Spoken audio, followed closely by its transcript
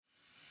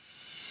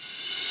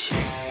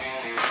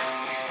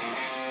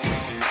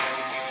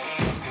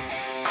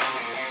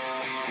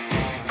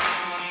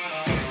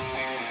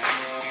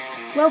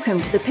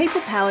Welcome to the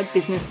People Powered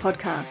Business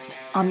Podcast.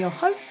 I'm your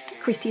host,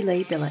 Christy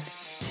Lee Billett.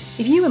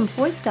 If you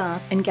employ staff,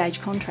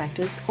 engage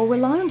contractors, or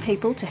rely on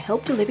people to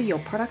help deliver your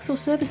products or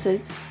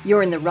services,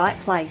 you're in the right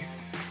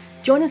place.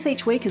 Join us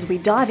each week as we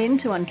dive in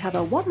to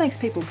uncover what makes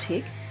people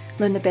tick,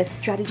 learn the best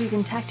strategies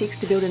and tactics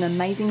to build an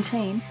amazing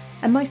team,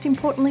 and most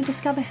importantly,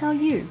 discover how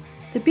you,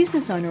 the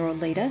business owner or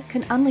leader,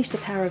 can unleash the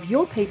power of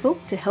your people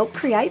to help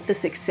create the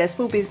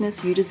successful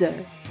business you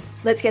deserve.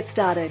 Let's get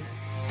started.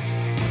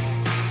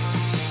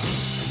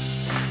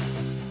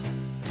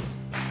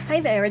 Hey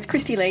there, it's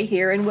Christy Lee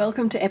here, and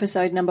welcome to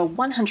episode number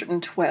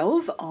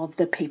 112 of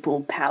the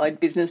People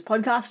Powered Business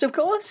Podcast, of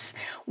course.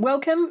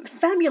 Welcome.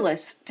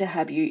 Fabulous to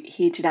have you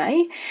here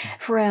today.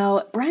 For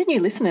our brand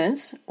new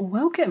listeners,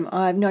 welcome.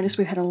 I've noticed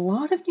we've had a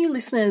lot of new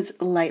listeners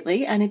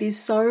lately, and it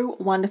is so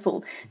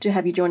wonderful to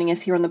have you joining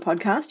us here on the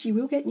podcast. You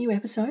will get new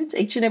episodes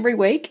each and every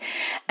week.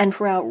 And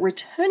for our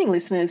returning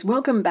listeners,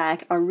 welcome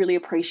back. I really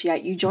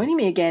appreciate you joining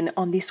me again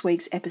on this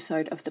week's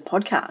episode of the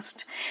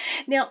podcast.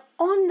 Now,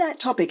 on that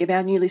topic of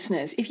our new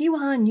listeners, if you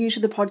are new to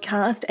the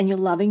podcast and you're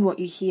loving what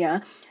you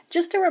hear,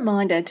 just a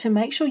reminder to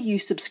make sure you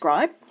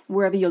subscribe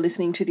wherever you're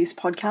listening to this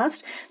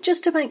podcast,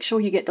 just to make sure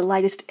you get the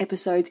latest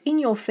episodes in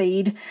your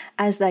feed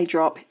as they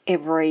drop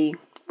every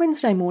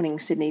Wednesday morning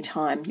Sydney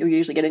time. You'll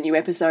usually get a new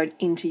episode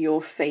into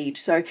your feed.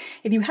 So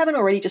if you haven't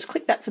already, just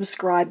click that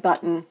subscribe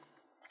button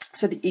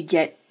so that you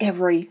get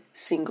every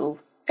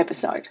single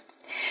episode.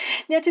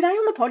 Now, today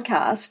on the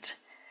podcast,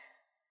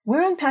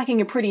 we're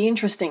unpacking a pretty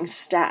interesting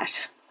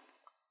stat.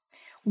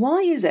 Why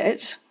is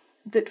it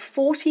that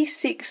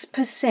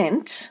 46%, I'm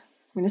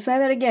going to say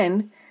that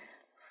again,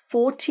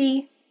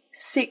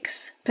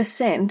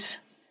 46%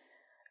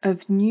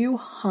 of new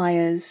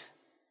hires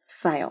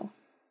fail?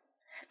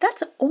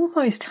 That's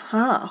almost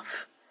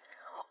half.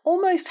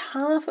 Almost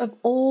half of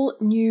all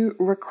new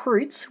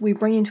recruits we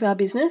bring into our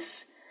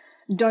business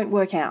don't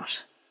work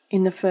out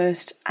in the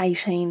first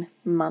 18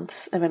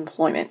 months of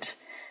employment.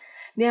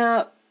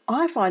 Now,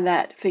 I find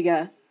that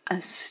figure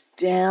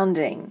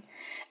astounding.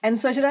 And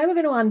so today we're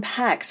going to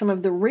unpack some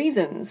of the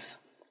reasons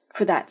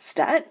for that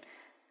stat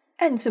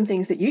and some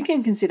things that you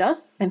can consider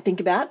and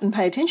think about and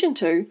pay attention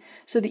to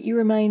so that you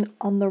remain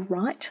on the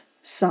right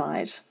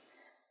side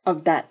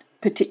of that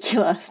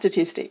particular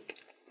statistic.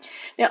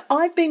 Now,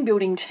 I've been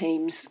building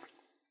teams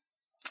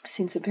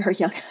since a very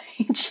young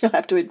age, I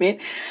have to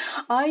admit.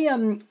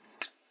 I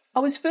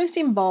was first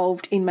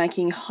involved in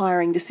making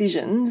hiring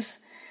decisions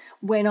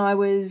when I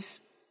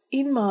was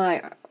in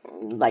my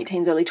late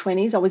teens, early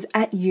 20s. I was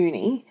at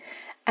uni.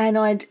 And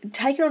I'd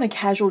taken on a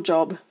casual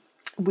job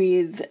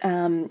with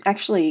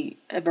actually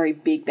a very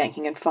big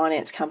banking and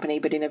finance company,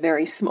 but in a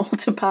very small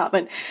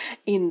department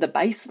in the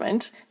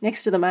basement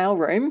next to the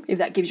mailroom, if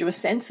that gives you a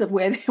sense of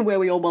where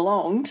we all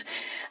belonged.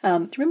 Do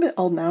you remember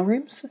old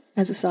mailrooms,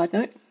 as a side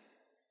note?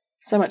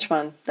 So much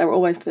fun. They were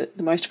always the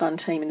most fun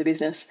team in the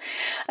business.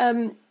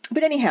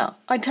 But anyhow,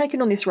 I'd taken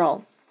on this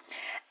role.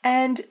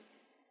 And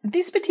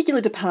this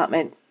particular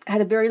department had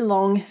a very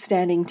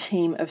long-standing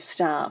team of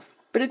staff,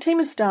 but a team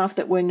of staff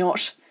that were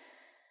not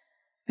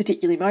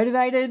particularly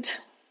motivated,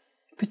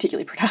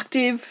 particularly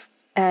productive,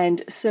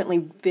 and certainly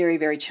very,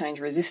 very change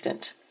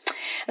resistant.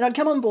 And I'd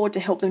come on board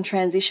to help them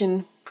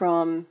transition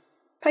from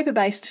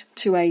paper-based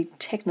to a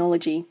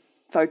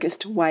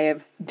technology-focused way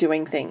of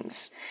doing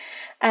things.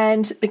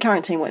 And the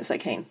current team weren't so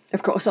keen,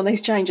 of course, on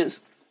these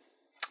changes.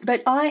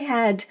 But I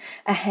had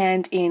a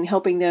hand in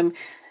helping them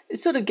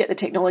sort of get the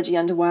technology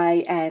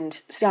underway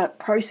and start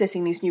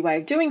processing this new way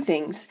of doing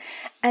things.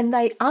 And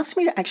they asked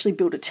me to actually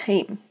build a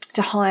team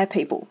to hire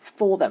people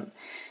for them,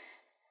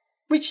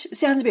 which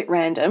sounds a bit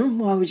random.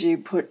 Why would you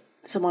put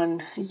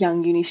someone, a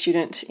young uni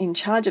student, in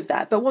charge of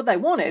that? But what they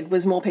wanted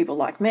was more people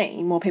like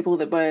me, more people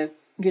that were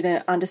going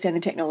to understand the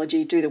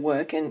technology, do the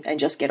work, and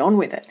just get on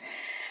with it.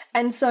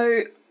 And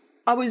so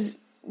I was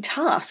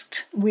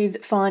tasked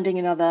with finding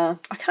another,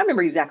 I can't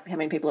remember exactly how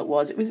many people it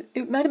was.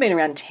 It might have been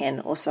around 10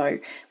 or so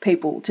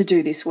people to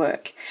do this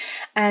work.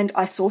 And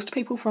I sourced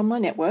people from my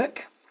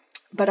network,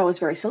 but I was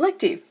very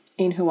selective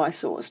in who I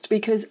sourced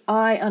because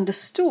I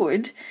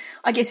understood,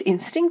 I guess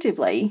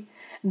instinctively,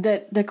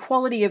 that the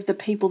quality of the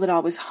people that I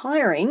was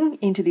hiring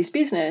into this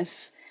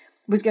business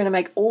was going to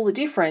make all the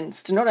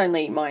difference to not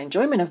only my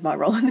enjoyment of my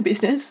role in the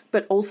business,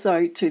 but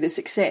also to the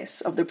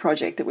success of the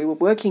project that we were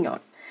working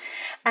on.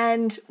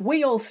 And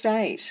we all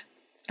stayed,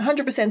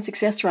 100%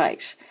 success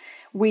rate.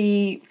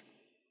 We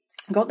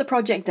got the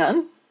project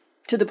done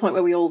to the point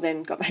where we all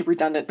then got made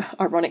redundant,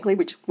 ironically,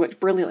 which worked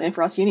brilliantly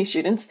for us uni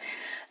students.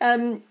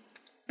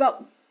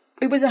 But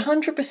it was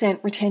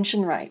 100%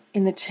 retention rate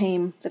in the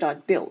team that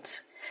I'd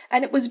built.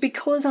 And it was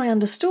because I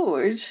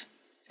understood,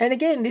 and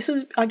again, this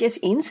was, I guess,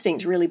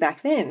 instinct really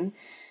back then,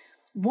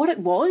 what it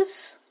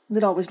was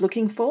that I was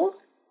looking for,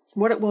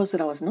 what it was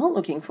that I was not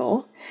looking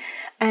for,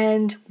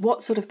 and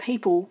what sort of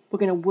people were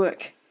going to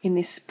work in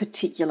this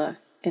particular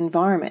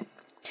environment.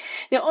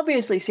 Now,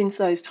 obviously, since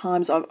those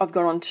times, I've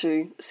gone on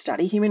to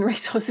study human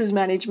resources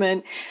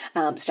management,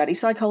 study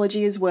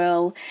psychology as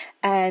well,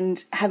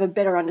 and have a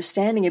better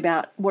understanding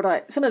about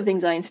some of the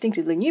things I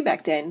instinctively knew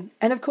back then.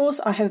 And of course,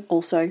 I have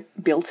also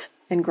built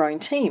and grown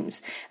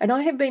teams. And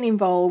I have been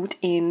involved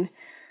in,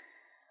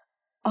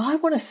 I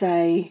want to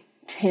say,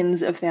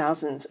 tens of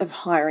thousands of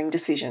hiring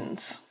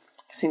decisions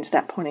since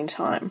that point in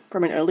time,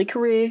 from an early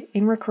career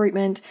in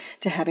recruitment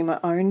to having my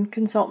own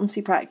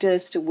consultancy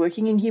practice to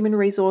working in human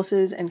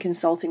resources and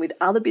consulting with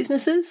other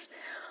businesses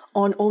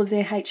on all of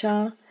their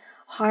HR.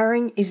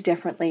 Hiring is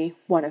definitely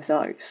one of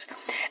those.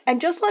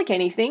 And just like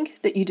anything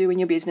that you do in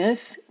your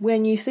business,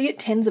 when you see it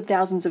tens of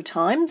thousands of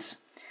times,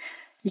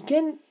 you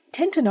can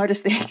tend to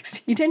notice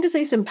things. You tend to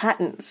see some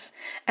patterns,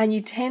 and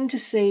you tend to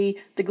see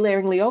the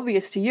glaringly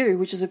obvious to you,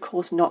 which is of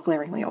course not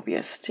glaringly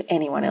obvious to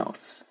anyone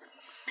else.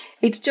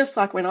 It's just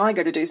like when I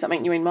go to do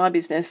something new in my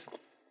business,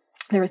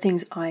 there are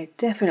things I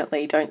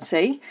definitely don't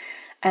see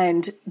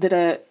and that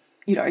are,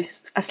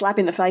 a slap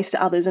in the face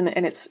to others, and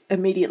it's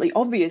immediately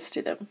obvious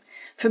to them.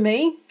 For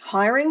me,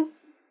 hiring,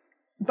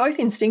 both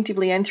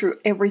instinctively and through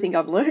everything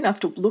I've learned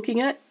after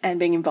looking at and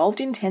being involved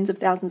in tens of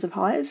thousands of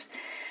hires,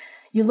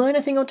 you learn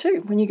a thing or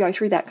two when you go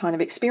through that kind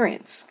of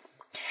experience.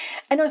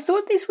 And I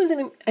thought this was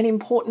an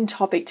important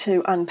topic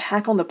to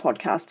unpack on the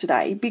podcast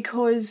today,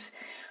 because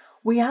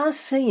we are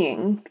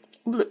seeing,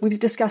 we've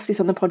discussed this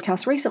on the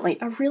podcast recently,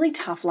 a really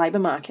tough labour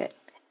market.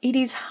 It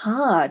is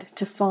hard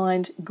to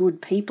find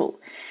good people.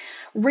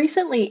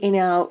 Recently in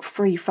our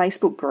free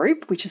Facebook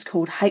group, which is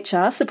called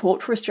HR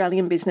Support for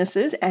Australian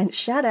Businesses, and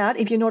shout out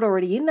if you're not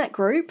already in that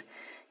group,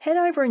 head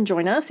over and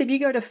join us. If you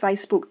go to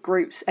Facebook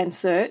groups and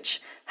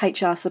search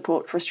HR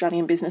Support for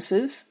Australian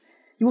Businesses,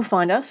 you will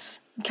find us.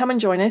 Come and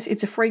join us.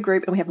 It's a free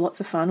group and we have lots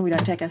of fun. We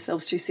don't take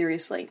ourselves too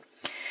seriously.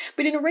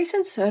 But in a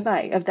recent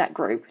survey of that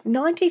group,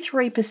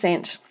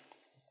 93%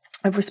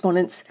 of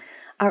respondents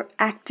are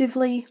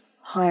actively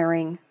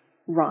hiring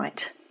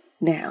right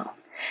now.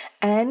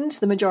 And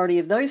the majority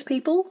of those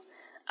people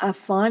are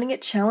finding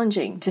it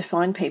challenging to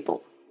find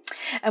people.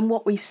 And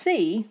what we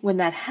see when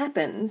that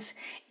happens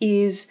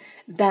is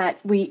that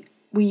we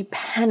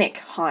panic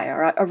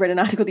hire. I read an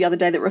article the other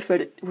day that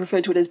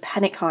referred to it as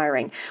panic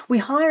hiring. We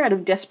hire out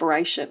of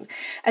desperation,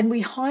 and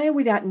we hire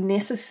without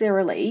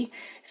necessarily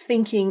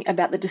thinking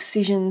about the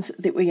decisions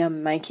that we are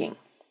making.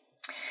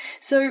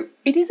 So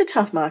it is a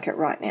tough market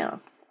right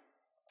now.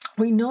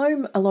 We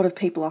know a lot of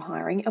people are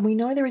hiring, and we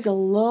know there is a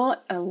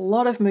lot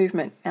of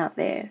movement out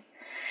there.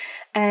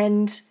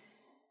 And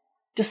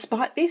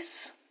despite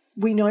this,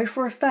 we know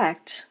for a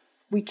fact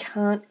we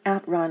can't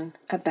outrun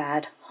a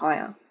bad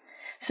hire.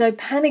 So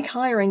panic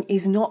hiring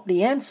is not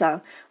the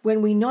answer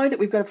when we know that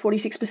we've got a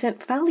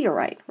 46% failure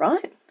rate,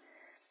 right?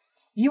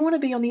 You want to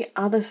be on the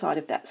other side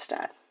of that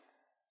stat.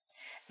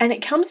 And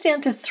it comes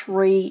down to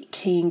 3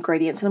 key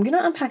ingredients, and I'm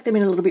going to unpack them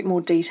in a little bit more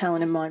detail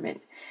in a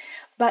moment.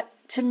 But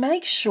to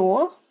make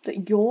sure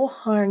that your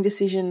hiring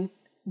decision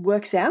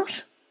works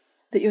out,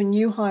 that your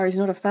new hire is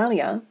not a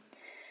failure,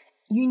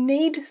 you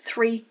need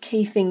 3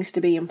 key things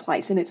to be in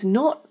place, and it's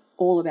not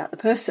all about the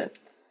person.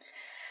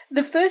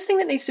 The first thing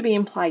that needs to be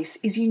in place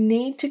is you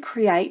need to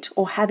create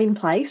or have in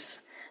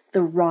place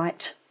the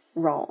right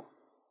role.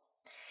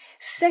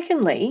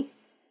 Secondly,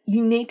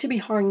 you need to be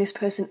hiring this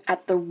person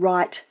at the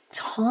right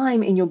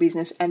time in your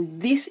business,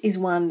 and this is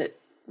one that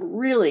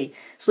really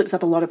slips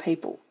up a lot of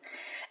people.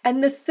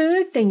 And the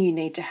third thing you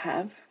need to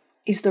have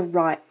is the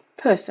right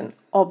person,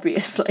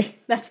 obviously.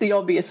 That's the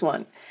obvious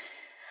one.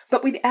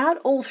 But without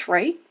all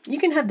 3, you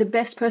can have the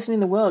best person in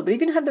the world, but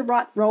if you don't have the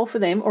right role for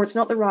them or it's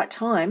not the right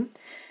time,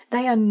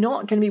 they are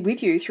not going to be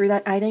with you through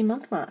that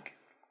 18-month mark.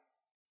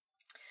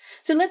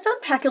 So let's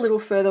unpack a little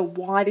further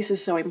why this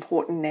is so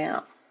important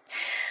now.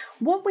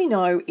 What we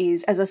know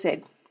is, as I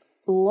said,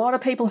 a lot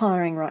of people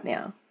hiring right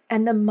now,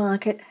 and the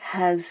market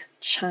has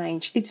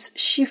changed. It's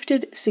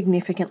shifted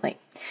significantly.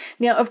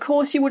 Now, of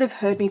course, you would have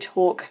heard me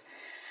talk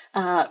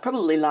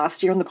probably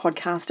last year on the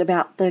podcast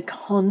about the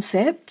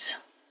concept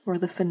or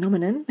the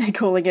phenomenon, they're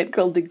calling it,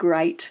 called the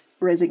Great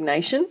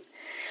Resignation,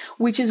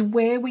 which is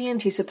where we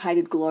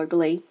anticipated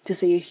globally to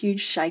see a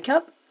huge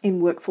shakeup in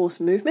workforce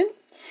movement,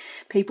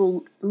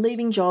 people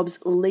leaving jobs,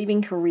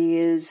 leaving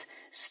careers,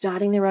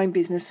 starting their own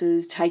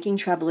businesses, taking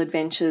travel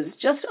adventures,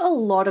 just a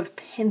lot of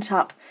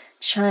pent-up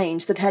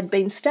change that had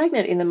been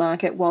stagnant in the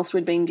market whilst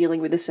we'd been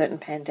dealing with a certain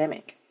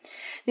pandemic.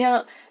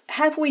 Now,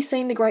 have we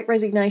seen the Great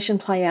Resignation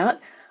play out?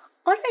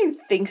 I don't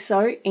think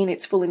so in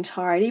its full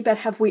entirety, but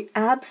have we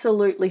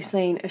absolutely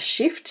seen a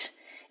shift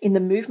in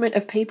the movement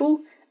of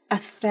people?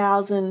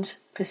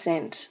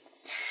 1,000%.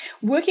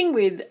 Working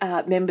with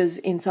members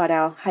inside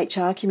our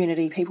HR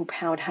community, People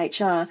Powered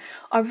HR,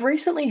 I've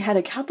recently had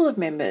a couple of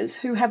members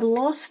who have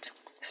lost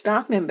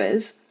staff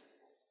members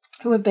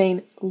who have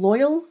been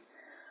loyal,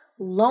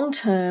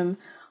 long-term,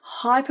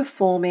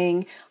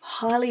 high-performing,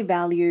 highly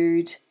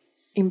valued,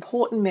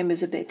 important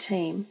members of their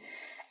team,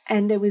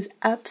 and there was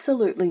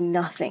absolutely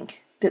nothing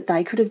that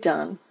they could have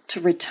done to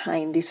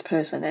retain this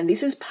person. And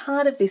this is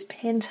part of this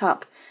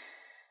pent-up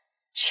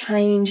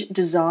change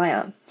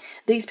desire.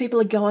 These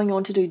people are going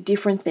on to do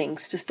different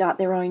things, to start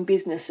their own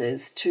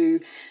businesses, to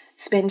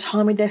spend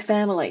time with their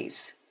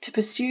families, to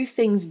pursue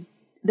things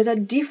that are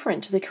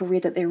different to the career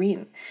that they're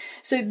in.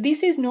 So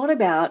this is not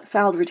about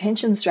failed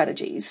retention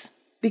strategies,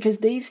 because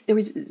there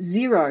is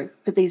zero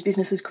that these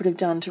businesses could have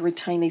done to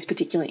retain these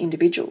particular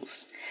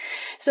individuals.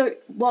 So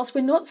whilst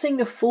we're not seeing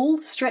the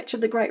full stretch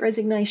of the Great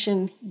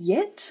Resignation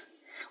yet,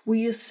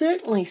 we are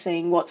certainly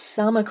seeing what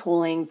some are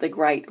calling the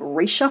Great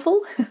Reshuffle,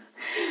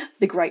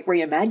 the Great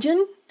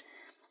Reimagine.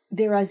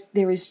 There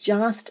is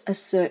just a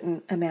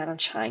certain amount of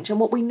change. And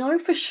what we know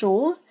for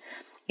sure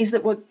is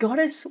that what got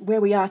us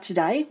where we are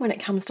today when it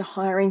comes to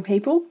hiring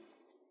people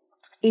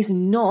is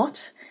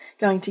not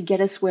going to get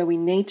us where we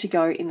need to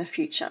go in the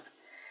future.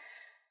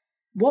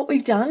 What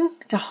we've done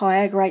to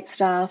hire great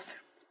staff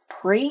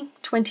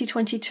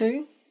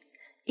pre-2022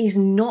 is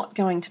not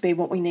going to be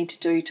what we need to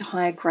do to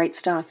hire great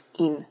staff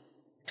in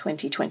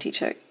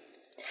 2022.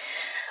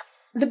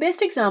 The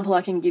best example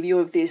I can give you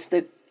of this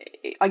that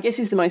I guess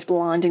is the most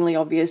blindingly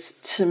obvious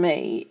to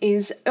me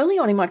is early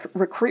on in my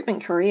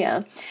recruitment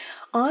career,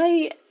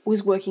 I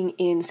was working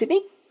in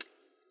Sydney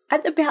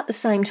at about the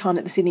same time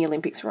that the Sydney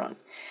Olympics were on.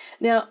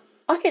 Now,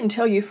 I can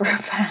tell you for a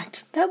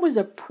fact that was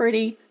a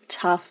pretty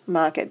tough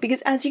market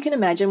because, as you can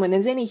imagine, when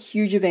there's any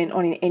huge event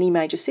on in any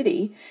major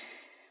city,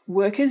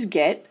 workers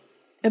get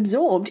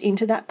absorbed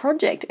into that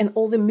project and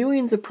all the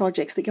millions of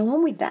projects that go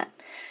on with that.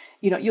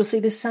 You know, you'll see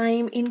the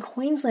same in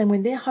Queensland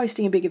when they're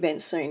hosting a big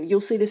event soon.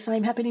 You'll see the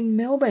same happen in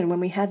Melbourne when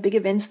we have big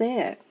events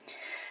there.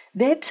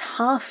 They're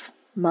tough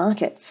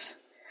markets.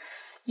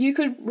 You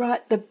could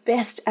write the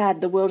best ad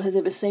the world has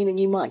ever seen and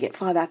you might get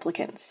 5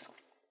 applicants.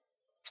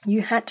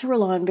 You had to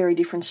rely on very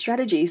different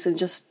strategies than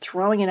just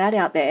throwing an ad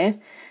out there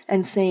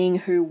and seeing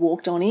who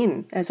walked on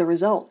in as a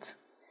result.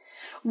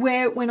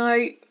 Where when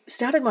I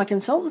started my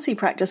consultancy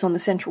practice on the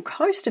central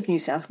coast of New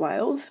South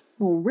Wales,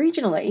 more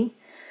regionally,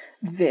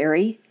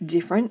 very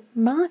different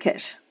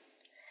market.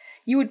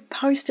 You would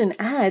post an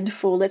ad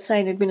for, let's say,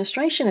 an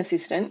administration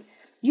assistant,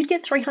 you'd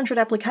get 300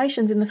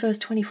 applications in the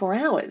first 24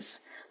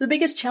 hours. The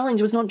biggest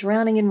challenge was not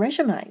drowning in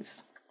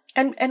resumes.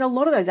 And a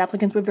lot of those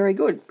applicants were very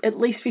good. At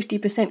least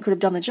 50% could have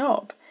done the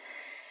job.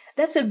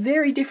 That's a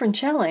very different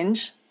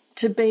challenge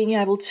to being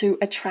able to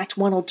attract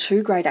 1 or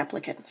 2 great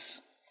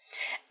applicants.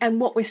 And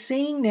what we're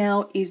seeing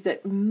now is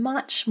that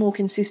much more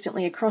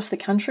consistently across the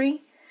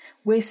country,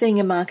 we're seeing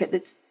a market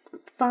that's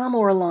far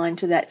more aligned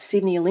to that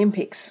Sydney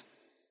Olympics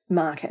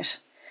market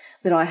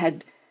that I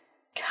had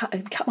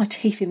cut my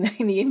teeth in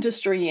the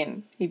industry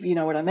in, if you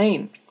know what I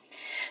mean.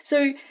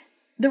 So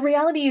the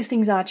reality is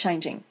things are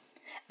changing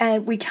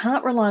and we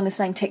can't rely on the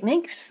same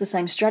techniques, the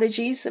same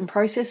strategies and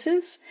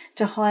processes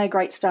to hire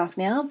great staff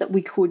now that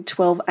we could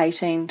 12,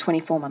 18,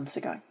 24 months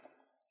ago.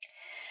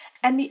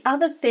 And the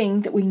other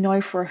thing that we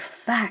know for a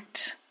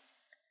fact,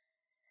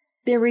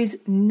 there is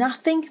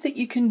nothing that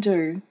you can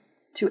do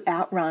to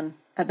outrun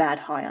a bad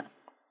hire.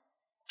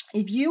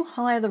 If you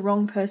hire the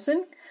wrong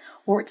person,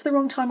 or it's the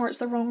wrong time, or it's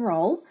the wrong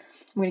role,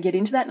 I'm going to get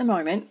into that in a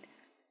moment,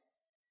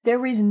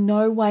 there is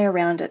no way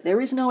around it.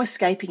 There is no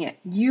escaping it.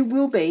 You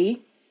will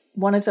be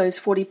one of those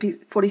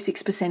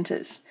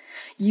 46%ers.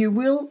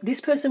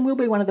 This person will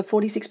be one of the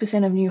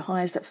 46% of new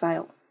hires that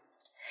fail.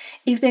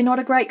 If they're not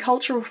a great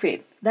cultural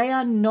fit, they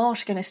are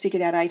not going to stick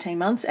it out 18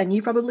 months, and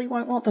you probably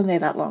won't want them there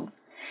that long.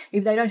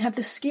 If they don't have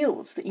the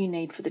skills that you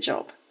need for the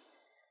job,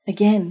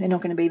 again, they're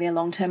not going to be there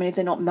long term. And if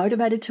they're not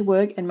motivated to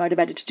work and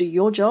motivated to do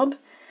your job,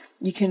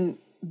 you can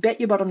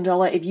bet your bottom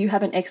dollar if you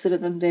haven't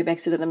exited them, they've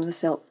exited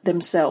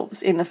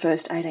themselves in the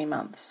first 18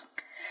 months.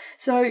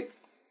 So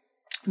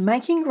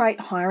making great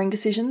hiring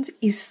decisions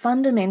is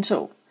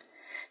fundamental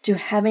to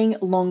having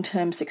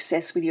long-term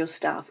success with your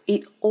staff.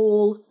 It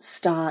all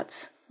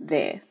starts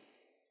there.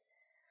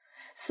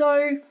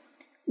 So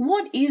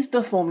what is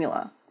the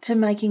formula to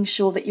making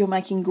sure that you're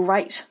making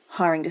great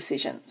hiring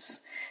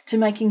decisions, to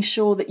making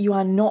sure that you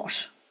are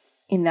not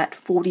in that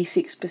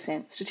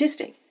 46%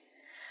 statistic?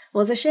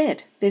 Well, as I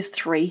shared, there's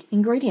 3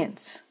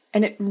 ingredients,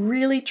 and it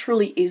really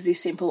truly is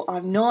this simple.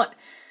 I'm not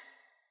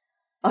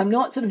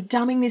sort of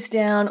dumbing this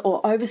down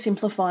or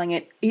oversimplifying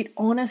it. It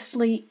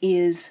honestly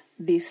is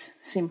this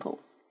simple.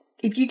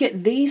 If you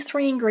get these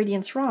 3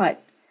 ingredients right,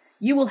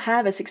 you will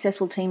have a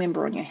successful team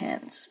member on your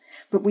hands.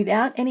 But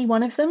without any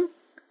one of them,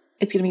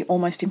 it's going to be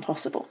almost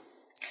impossible.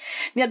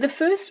 Now, the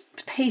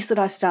first piece that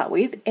I start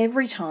with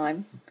every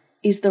time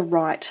is the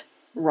right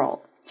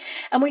role.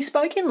 And we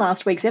spoke in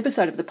last week's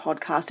episode of the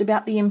podcast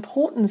about the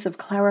importance of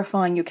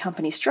clarifying your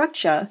company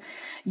structure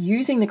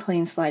using the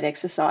clean slate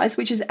exercise,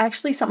 which is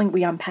actually something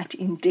we unpacked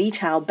in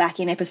detail back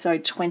in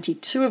episode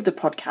 22 of the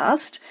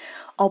podcast.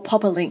 I'll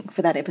pop a link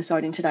for that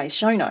episode in today's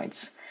show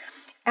notes.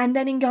 And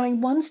then in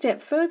going one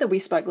step further, we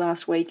spoke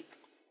last week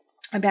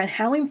about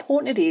how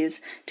important it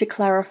is to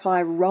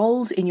clarify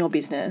roles in your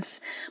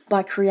business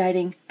by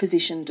creating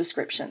position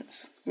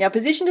descriptions. Now,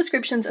 position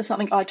descriptions are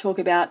something I talk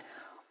about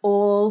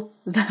all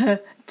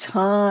the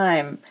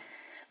time.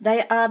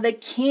 They are the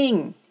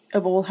king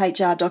of all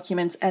HR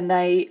documents, and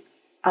they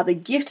are the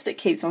gift that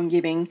keeps on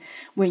giving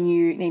when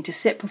you need to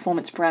set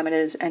performance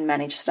parameters and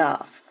manage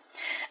staff.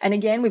 And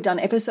again, we've done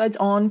episodes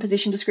on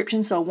position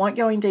description, so I won't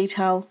go in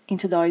detail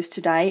into those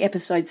today.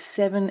 Episodes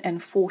 7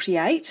 and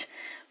 48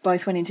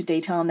 both went into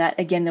detail on that.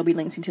 Again, there'll be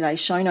links in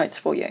today's show notes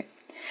for you.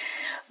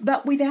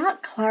 But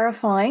without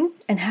clarifying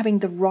and having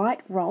the right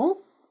role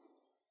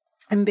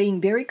and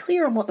being very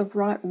clear on what the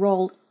right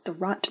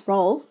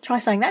role, try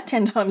saying that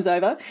 10 times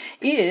over,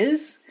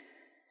 is,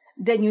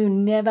 then you're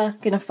never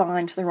going to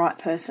find the right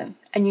person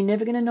and you're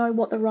never going to know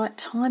what the right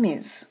time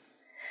is.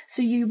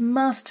 So you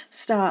must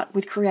start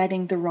with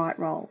creating the right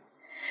role.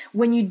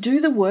 When you do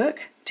the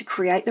work to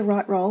create the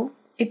right role,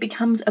 it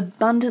becomes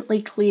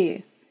abundantly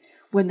clear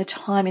when the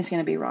time is going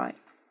to be right.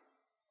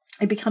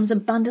 It becomes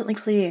abundantly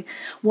clear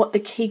what the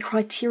key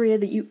criteria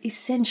that you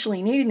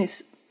essentially need in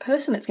this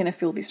person that's going to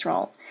fill this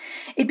role.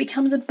 It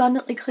becomes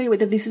abundantly clear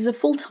whether this is a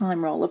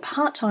full-time role, a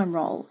part-time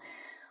role.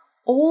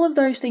 All of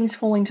those things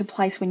fall into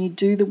place when you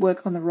do the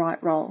work on the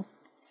right role.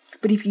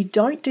 But if you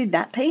don't do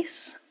that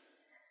piece,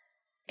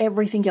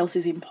 everything else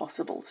is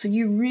impossible. So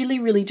you really,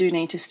 really do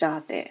need to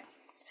start there.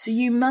 So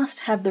you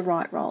must have the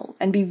right role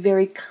and be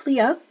very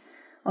clear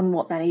on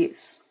what that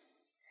is.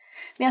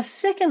 Now,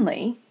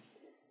 secondly,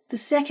 the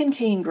second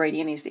key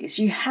ingredient is this.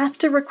 You have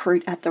to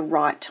recruit at the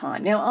right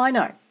time. Now, I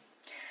know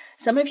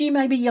some of you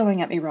may be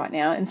yelling at me right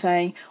now and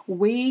saying,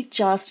 we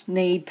just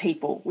need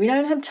people. We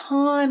don't have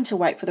time to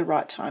wait for the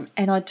right time.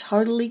 And I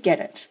totally get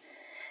it.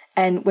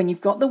 And when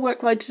you've got the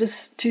workload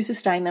to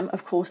sustain them,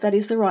 of course, that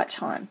is the right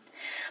time.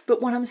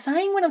 But what I'm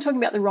saying when I'm talking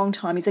about the wrong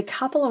time is a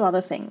couple of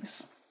other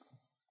things.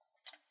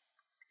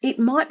 It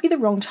might be the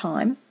wrong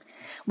time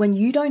when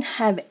you don't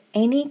have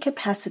any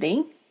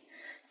capacity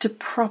to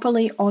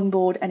properly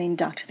onboard and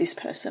induct this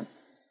person.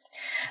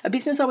 A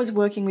business I was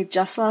working with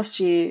just last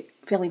year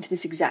fell into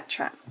this exact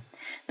trap.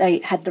 They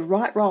had the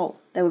right role.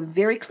 They were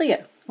very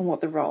clear on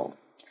what the role.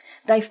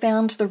 They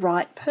found the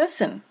right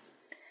person.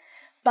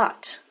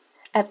 But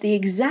at the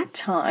exact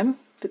time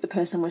that the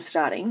person was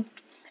starting,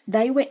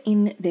 they were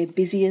in their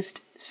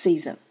busiest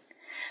season.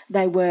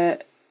 They were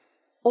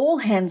all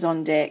hands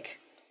on deck,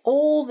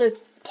 all the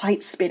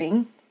plates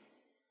spinning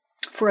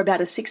for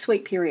about a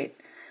 6-week period,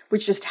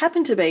 which just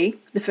happened to be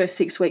the first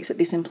 6 weeks that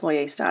this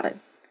employee started.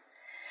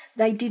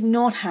 They did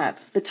not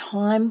have the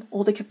time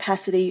or the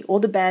capacity or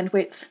the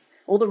bandwidth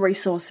or the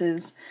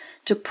resources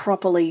to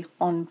properly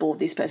onboard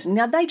this person.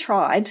 Now, they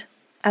tried,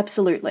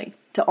 absolutely,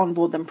 to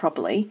onboard them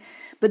properly,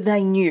 but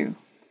they knew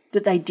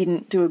that they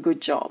didn't do a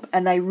good job.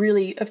 And they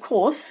really, of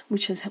course,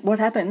 which is what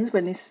happens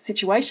when this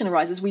situation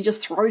arises, we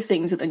just throw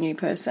things at the new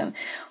person,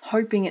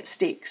 hoping it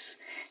sticks,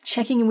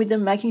 checking in with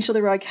them, making sure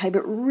they're okay,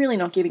 but really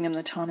not giving them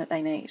the time that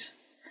they need.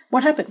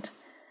 What happened?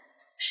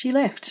 She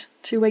left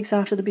 2 weeks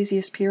after the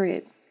busiest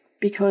period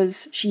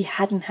because she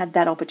hadn't had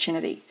that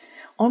opportunity.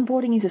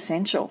 Onboarding is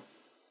essential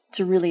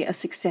to really a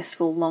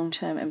successful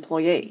long-term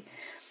employee.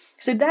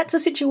 So that's a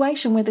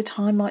situation where the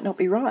time might not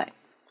be right.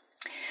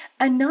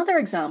 Another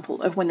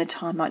example of when the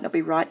time might not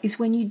be right is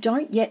when you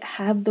don't yet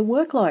have the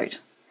workload.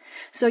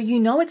 So you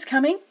know it's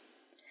coming,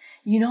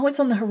 you know it's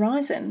on the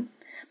horizon,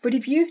 but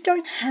if you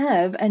don't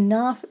have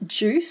enough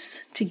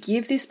juice to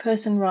give this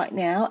person right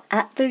now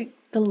at the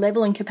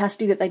level and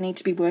capacity that they need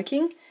to be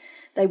working,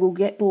 they will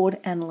get bored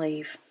and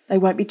leave. They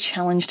won't be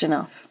challenged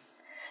enough.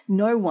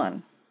 No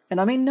one, and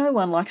I mean no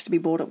one, likes to be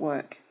bored at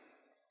work.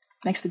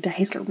 Makes the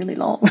days go really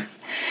long.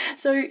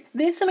 So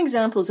there's some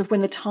examples of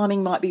when the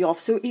timing might be off.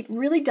 So it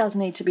really does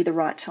need to be the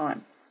right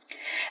time.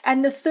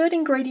 And the third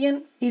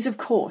ingredient is, of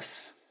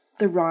course,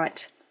 the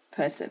right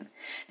person.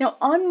 Now,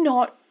 I'm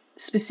not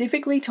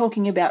specifically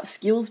talking about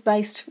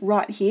skills-based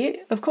right here.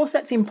 Of course,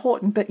 that's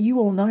important, but you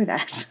all know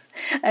that.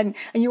 And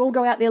you all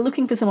go out there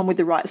looking for someone with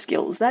the right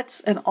skills.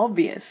 That's an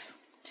obvious.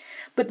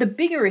 But the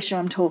bigger issue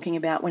I'm talking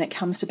about when it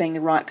comes to being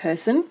the right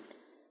person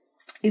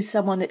is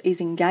someone that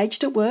is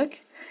engaged at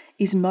work,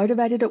 is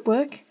motivated at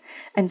work,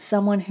 and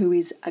someone who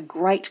is a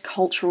great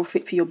cultural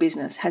fit for your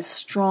business, has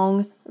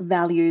strong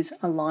values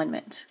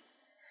alignment.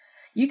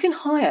 You can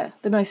hire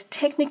the most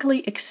technically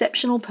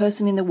exceptional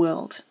person in the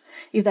world.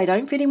 If they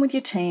don't fit in with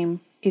your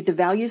team, if the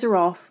values are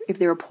off, if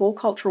they're a poor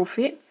cultural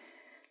fit,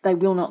 they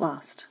will not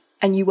last,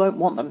 and you won't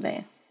want them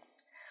there.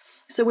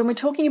 So when we're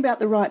talking about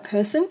the right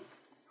person,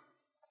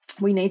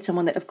 we need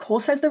someone that, of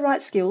course, has the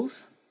right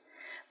skills,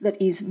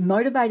 that is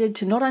motivated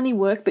to not only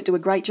work but do a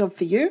great job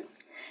for you,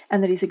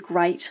 and that is a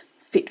great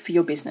fit for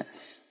your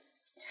business.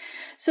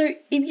 So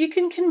if you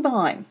can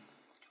combine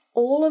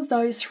all of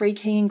those three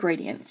key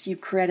ingredients,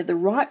 you've created the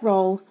right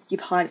role,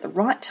 you've hired at the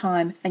right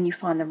time, and you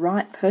find the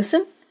right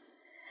person,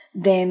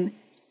 then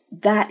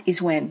that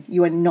is when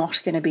you are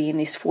not going to be in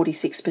this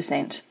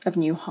 46% of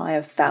new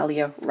hire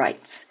failure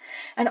rates.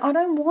 And I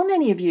don't want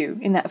any of you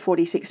in that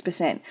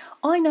 46%.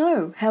 I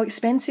know how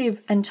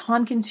expensive and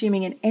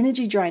time-consuming and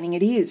energy draining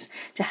it is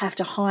to have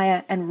to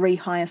hire and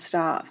rehire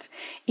staff.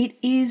 It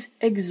is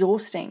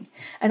exhausting.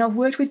 And I've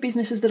worked with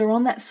businesses that are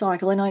on that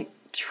cycle, and I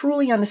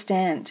truly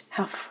understand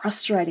how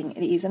frustrating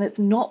it is, and it's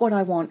not what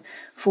I want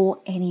for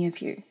any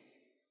of you.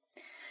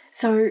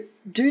 So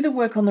do the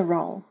work on the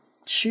role.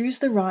 choose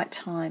the right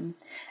time,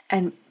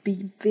 and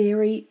be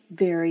very,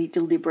 very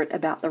deliberate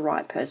about the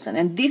right person.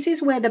 And this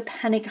is where the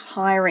panic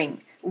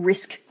hiring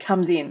risk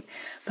comes in.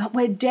 But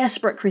we're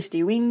desperate,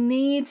 Christy. We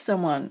need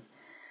someone.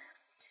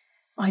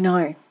 I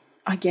know,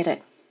 I get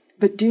it.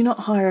 But do not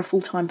hire a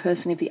full-time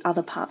person if the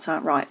other parts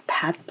aren't right.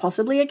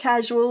 Possibly a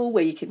casual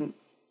where you can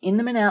in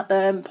them and out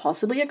them,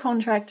 possibly a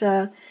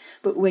contractor.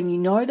 But when you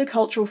know the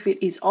cultural fit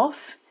is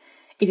off,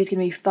 it is going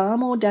to be far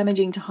more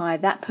damaging to hire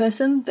that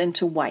person than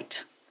to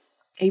wait,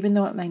 even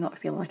though it may not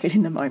feel like it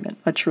in the moment.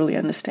 I truly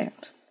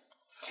understand.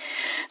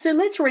 So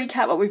let's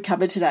recap what we've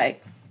covered today.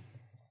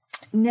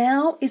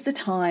 Now is the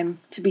time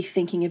to be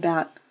thinking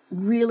about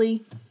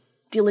really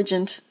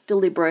diligent,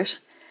 deliberate,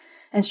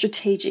 and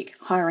strategic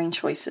hiring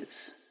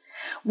choices.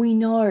 We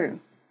know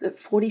that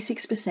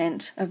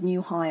 46% of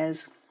new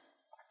hires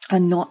are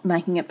not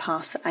making it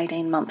past the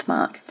 18-month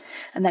mark.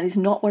 And that is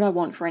not what I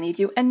want for any of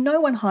you. And no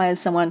one hires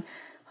someone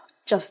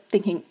just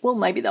thinking, well,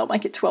 maybe they'll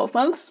make it 12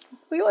 months.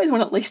 We always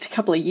want at least a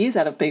couple of years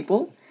out of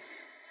people.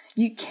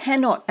 You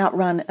cannot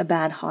outrun a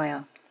bad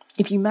hire.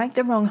 If you make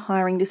the wrong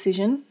hiring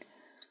decision,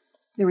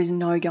 there is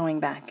no going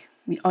back.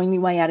 The only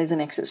way out is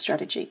an exit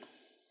strategy.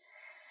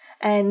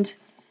 And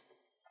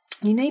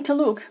you need to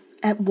look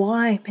at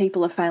why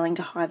people are failing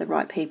to hire the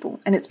right people.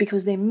 And it's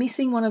because they're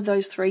missing one of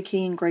those three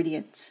key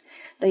ingredients.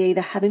 They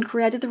either haven't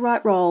created the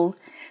right role,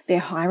 they're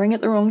hiring at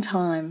the wrong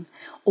time,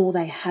 or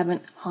they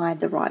haven't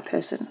hired the right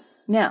person.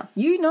 Now,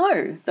 you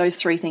know those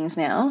three things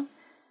now,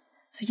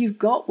 so you've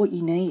got what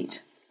you need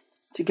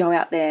to go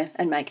out there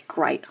and make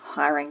great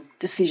hiring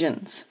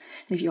decisions.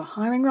 And if you're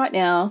hiring right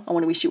now, I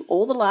want to wish you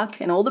all the luck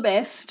and all the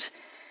best,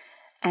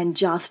 and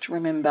just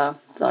remember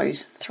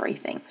those three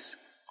things.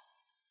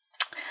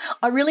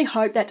 I really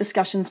hope that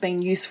discussion's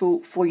been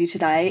useful for you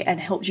today and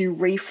helped you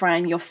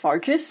reframe your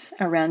focus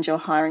around your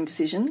hiring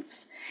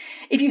decisions.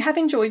 If you have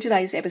enjoyed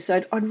today's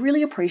episode, I'd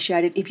really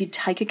appreciate it if you'd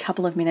take a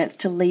couple of minutes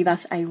to leave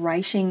us a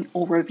rating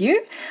or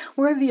review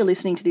wherever you're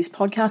listening to this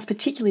podcast,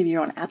 particularly if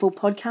you're on Apple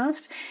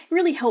Podcasts. It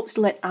really helps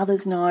to let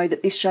others know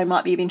that this show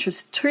might be of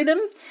interest to them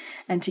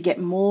and to get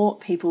more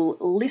people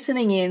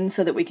listening in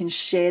so that we can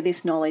share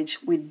this knowledge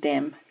with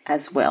them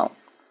as well.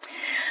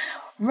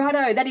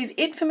 Righto, that is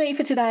it for me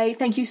for today.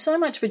 Thank you so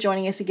much for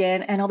joining us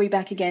again, and I'll be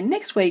back again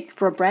next week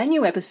for a brand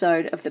new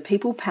episode of the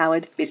People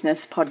Powered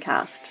Business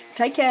Podcast.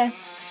 Take care.